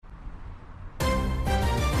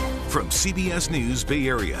From CBS News Bay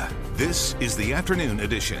Area, this is the Afternoon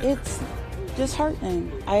Edition. It's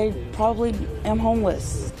disheartening. I probably am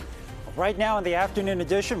homeless. Right now in the Afternoon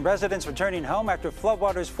Edition, residents returning home after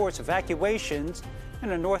floodwaters force evacuations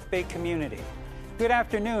in a North Bay community. Good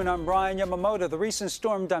afternoon, I'm Brian Yamamoto. The recent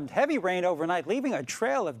storm dumped heavy rain overnight, leaving a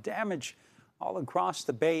trail of damage all across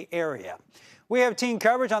the Bay Area. We have team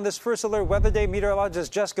coverage on this First Alert Weather Day. Meteorologist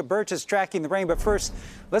Jessica Birch is tracking the rain. But first,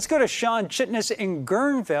 let's go to Sean Chitness in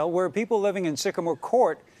Guerneville, where people living in Sycamore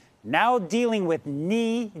Court now dealing with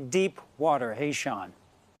knee-deep water. Hey, Sean.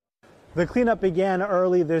 The cleanup began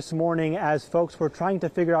early this morning as folks were trying to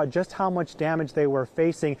figure out just how much damage they were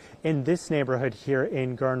facing in this neighborhood here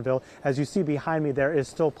in Guerneville. As you see behind me, there is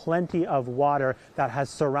still plenty of water that has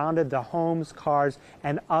surrounded the homes, cars,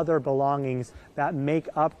 and other belongings that make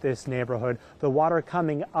up this neighborhood. The water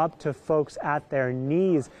coming up to folks at their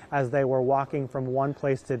knees as they were walking from one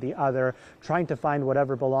place to the other, trying to find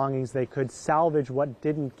whatever belongings they could salvage what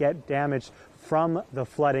didn't get damaged from the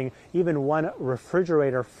flooding, even one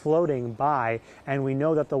refrigerator floating by, and we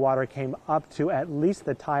know that the water came up to at least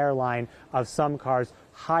the tire line of some cars,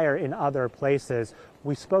 higher in other places.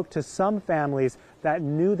 We spoke to some families that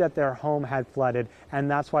knew that their home had flooded,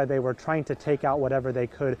 and that's why they were trying to take out whatever they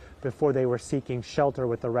could before they were seeking shelter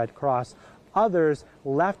with the Red Cross. Others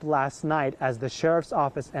left last night as the sheriff's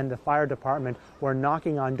office and the fire department were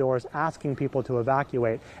knocking on doors asking people to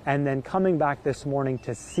evacuate, and then coming back this morning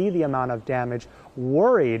to see the amount of damage,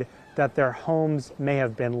 worried that their homes may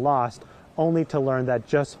have been lost, only to learn that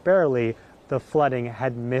just barely the flooding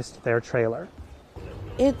had missed their trailer.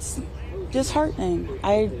 It's disheartening.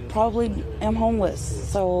 I probably am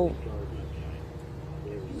homeless, so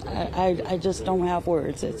I just don't have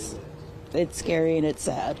words. It's scary and it's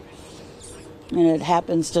sad. And it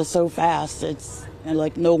happens just so fast. It's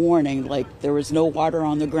like no warning. Like there was no water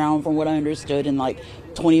on the ground from what I understood. And like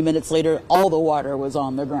 20 minutes later, all the water was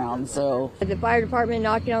on the ground. So the fire department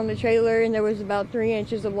knocking on the trailer and there was about 3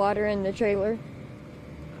 inches of water in the trailer.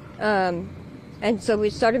 And so we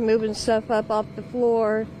started moving stuff up off the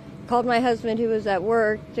floor. Called my husband who was at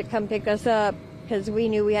work to come pick us up because we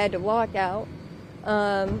knew we had to walk out.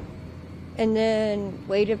 And then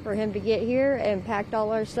waited for him to get here and packed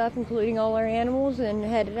all our stuff, including all our animals, and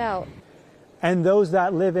headed out. And those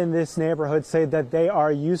that live in this neighborhood say that they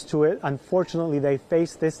are used to it. Unfortunately, they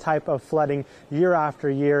face this type of flooding year after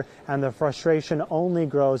year, and the frustration only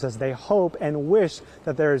grows as they hope and wish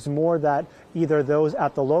that there is more that either those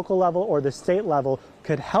at the local level or the state level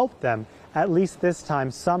could help them. At least this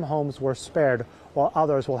time, some homes were spared, while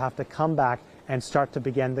others will have to come back and start to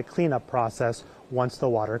begin the cleanup process once the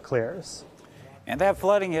water clears. And that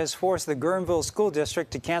flooding has forced the Guerneville School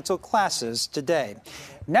District to cancel classes today.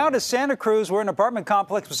 Now to Santa Cruz, where an apartment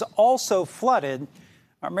complex was also flooded.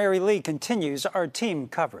 Our Mary Lee continues our team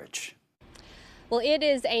coverage. Well, it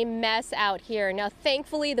is a mess out here. Now,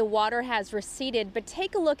 thankfully, the water has receded, but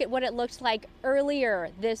take a look at what it looked like earlier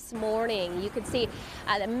this morning. You can see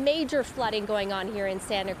the major flooding going on here in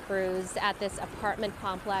Santa Cruz at this apartment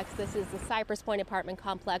complex. This is the Cypress Point apartment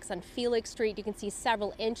complex on Felix Street. You can see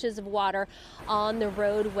several inches of water on the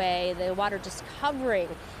roadway, the water just covering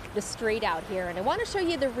the street out here. And I want to show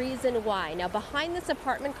you the reason why. Now, behind this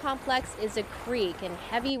apartment complex is a creek, and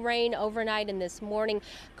heavy rain overnight and this morning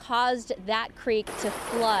caused that creek to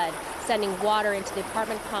flood, sending water into the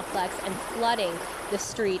apartment complex and flooding the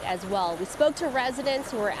street as well. We spoke to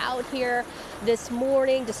residents who were out here this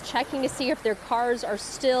morning just checking to see if their cars are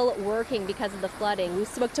still working because of the flooding. We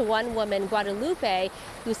spoke to one woman, Guadalupe,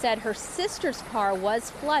 who said her sister's car was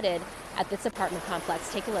flooded at this apartment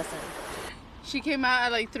complex. Take a listen. She came out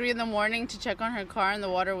at like 3 in the morning to check on her car, and the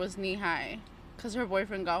water was knee high because her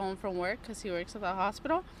boyfriend got home from work because he works at the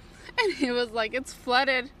hospital, and he was like, it's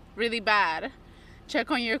flooded really bad.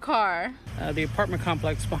 Check on your car. The apartment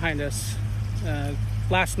complex behind us,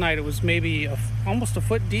 last night it was maybe almost a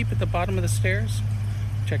foot deep at the bottom of the stairs.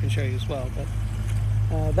 Check and show you as well.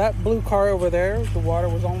 But that blue car over there, the water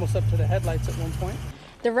was almost up to the headlights at one point.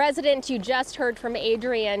 The resident you just heard from,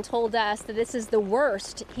 Adrian, told us that this is the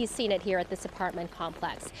worst he's seen it here at this apartment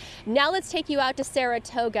complex. Now let's take you out to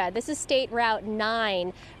Saratoga. This is State Route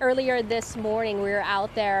 9. Earlier this morning we were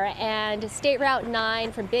out there, and State Route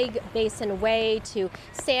 9 from Big Basin Way to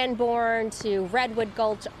Sanborn to Redwood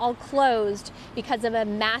Gulch all closed because of a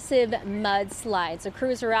massive mudslide. So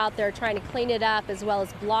crews are out there trying to clean it up as well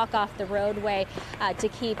as block off the roadway to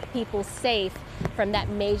keep people safe from that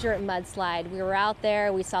major mudslide. We were out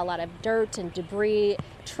there. We saw a lot of dirt and debris,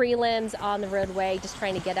 tree limbs on the roadway, just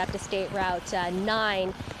trying to get up to State Route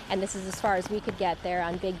 9. And this is as far as we could get there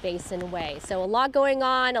on Big Basin Way. So a lot going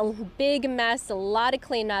on, a big mess, a lot of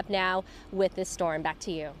cleanup now with this storm. Back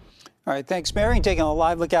to you. All right, thanks, Mary. Taking a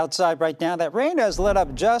live look outside right now. That rain has let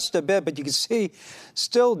up just a bit, but you can see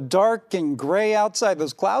still dark and gray outside.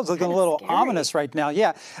 Those clouds looking a little ominous right now.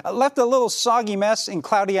 Yeah, left a little soggy mess in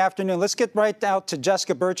cloudy afternoon. Let's get right out to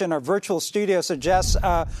Jessica Birch in our virtual studio. So, Jess,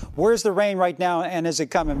 where's the rain right now, and is it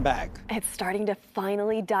coming back? It's starting to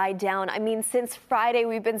finally die down. I mean, since Friday,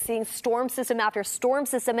 we've been seeing storm system after storm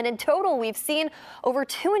system, and in total, we've seen over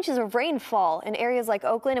 2 inches of rainfall in areas like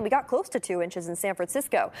Oakland, and we got close to 2 inches in San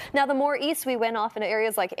Francisco. Now, the more east we went off into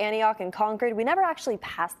areas like Antioch and Concord, we never actually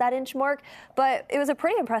passed that inch mark, but it was a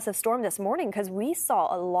pretty impressive storm this morning because we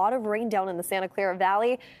saw a lot of rain down in the Santa Clara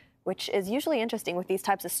Valley, which is usually interesting with these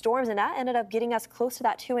types of storms, and that ended up getting us close to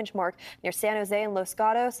that 2-inch mark near San Jose and Los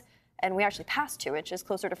Gatos. And we actually passed 2 inches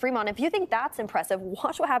closer to Fremont. If you think that's impressive,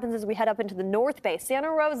 watch what happens as we head up into the North Bay. Santa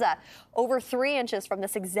Rosa, over 3 inches from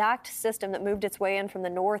this exact system that moved its way in from the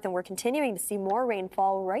north, and we're continuing to see more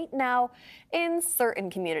rainfall right now in certain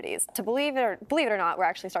communities. To believe it or not, we're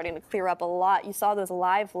actually starting to clear up a lot. You saw those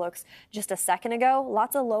live looks just a second ago.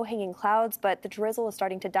 Lots of low-hanging clouds, but the drizzle is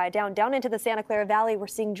starting to die down. Down into the Santa Clara Valley, we're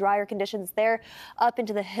seeing drier conditions there. Up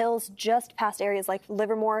into the hills, just past areas like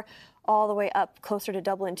Livermore, all the way up closer to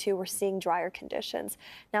Dublin, too, we're seeing drier conditions.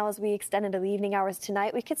 Now, as we extend into the evening hours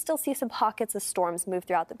tonight, we could still see some pockets of storms move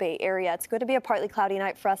throughout the Bay Area. It's going to be a partly cloudy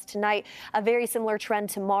night for us tonight. A very similar trend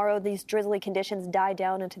tomorrow. These drizzly conditions die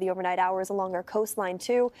down into the overnight hours along our coastline,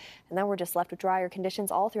 too. And then we're just left with drier conditions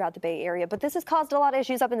all throughout the Bay Area. But this has caused a lot of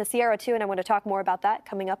issues up in the Sierra, too, and I want to talk more about that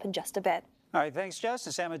coming up in just a bit. All right, thanks, Jess.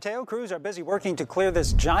 The San Mateo crews are busy working to clear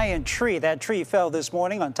this giant tree. That tree fell this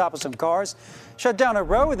morning on top of some cars, shut down a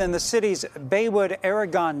road in the city's Baywood,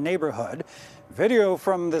 Aragon neighborhood. Video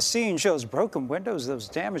from the scene shows broken windows, those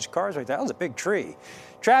damaged cars right there. That was a big tree.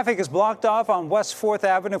 Traffic is blocked off on West 4th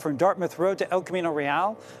Avenue from Dartmouth Road to El Camino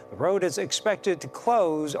Real. The road is expected to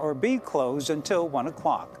close or be closed until 1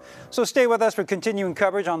 o'clock. So stay with us for continuing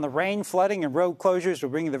coverage on the rain, flooding, and road closures.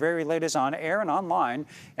 We'll bring you the very latest on air and online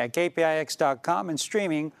at kpix.com and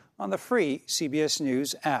streaming on the free CBS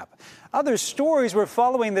News app. Other stories we're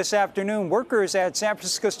following this afternoon. Workers at San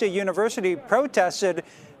Francisco State University protested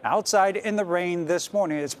outside in the rain this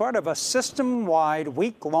morning. It's part of a system-wide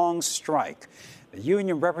week-long strike. The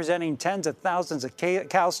union representing tens of thousands of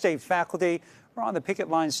Cal State faculty are on the picket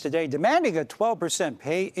lines today, demanding a 12%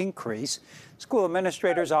 pay increase. School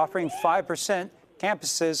administrators offering 5%.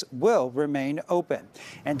 Campuses will remain open.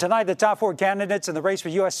 And tonight, the top 4 candidates in the race for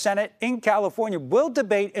U.S. Senate in California will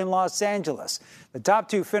debate in Los Angeles. The top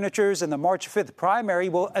 2 finishers in the March 5th primary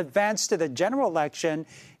will advance to the general election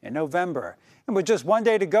in November. And with just 1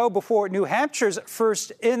 day to go before New Hampshire's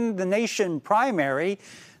first in the nation primary,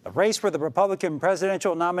 the race for the Republican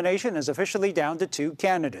presidential nomination is officially down to 2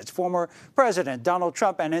 candidates, former President Donald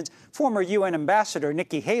Trump and his former UN ambassador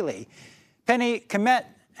Nikki Haley. Penny Komet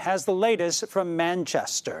has the latest from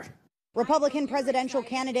Manchester. Republican presidential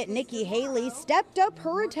candidate Nikki Haley stepped up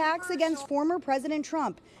her attacks against former President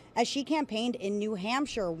Trump as she campaigned in New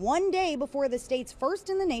Hampshire 1 day before the state's first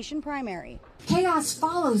in the nation primary. Chaos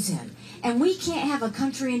follows him, and we can't have a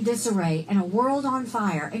country in disarray and a world on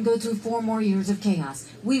fire and go through 4 more years of chaos.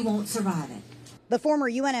 We won't survive it. The former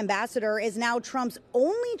UN ambassador is now Trump's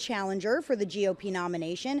only challenger for the GOP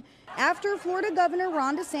nomination after Florida Governor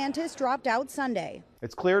Ron DeSantis dropped out Sunday.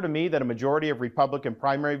 It's clear to me that a majority of Republican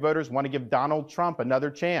primary voters want to give Donald Trump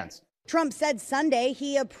another chance. Trump said Sunday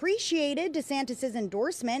he appreciated DeSantis'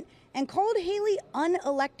 endorsement and called Haley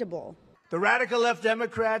unelectable. The radical left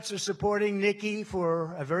Democrats are supporting Nikki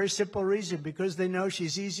for a very simple reason, because they know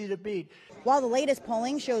she's easy to beat. While the latest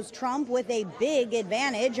polling shows Trump with a big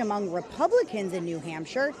advantage among Republicans in New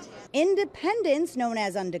Hampshire, independents, known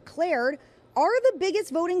as undeclared, are the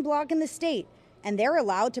biggest voting bloc in the state, and they're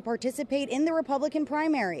allowed to participate in the Republican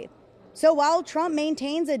primary. So while Trump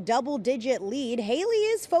maintains a double-digit lead, Haley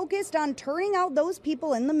is focused on turning out those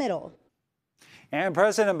people in the middle. And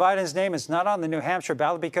President Biden's name is not on the New Hampshire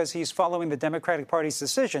ballot because he's following the Democratic Party's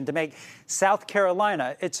decision to make South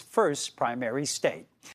Carolina its first primary state.